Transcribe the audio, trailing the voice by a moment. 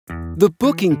The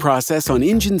booking process on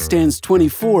Engine Stands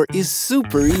 24 is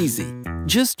super easy.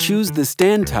 Just choose the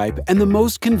stand type and the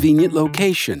most convenient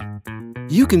location.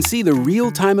 You can see the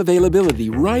real-time availability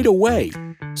right away,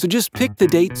 so just pick the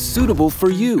date suitable for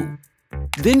you.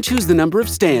 Then choose the number of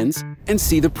stands and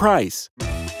see the price.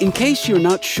 In case you're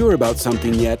not sure about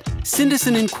something yet, send us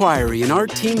an inquiry and our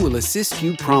team will assist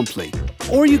you promptly.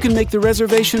 Or you can make the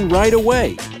reservation right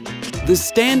away. The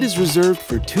stand is reserved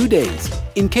for 2 days,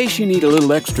 in case you need a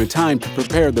little extra time to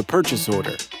prepare the purchase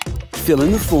order. Fill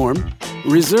in the form,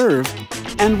 reserve,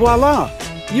 and voila!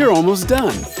 You're almost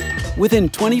done. Within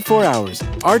 24 hours,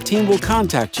 our team will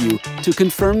contact you to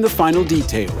confirm the final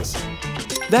details.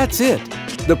 That's it.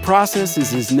 The process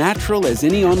is as natural as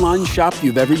any online shop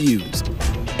you've ever used.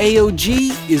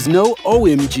 AOG is no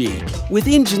OMG with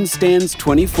Engine Stands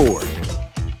 24.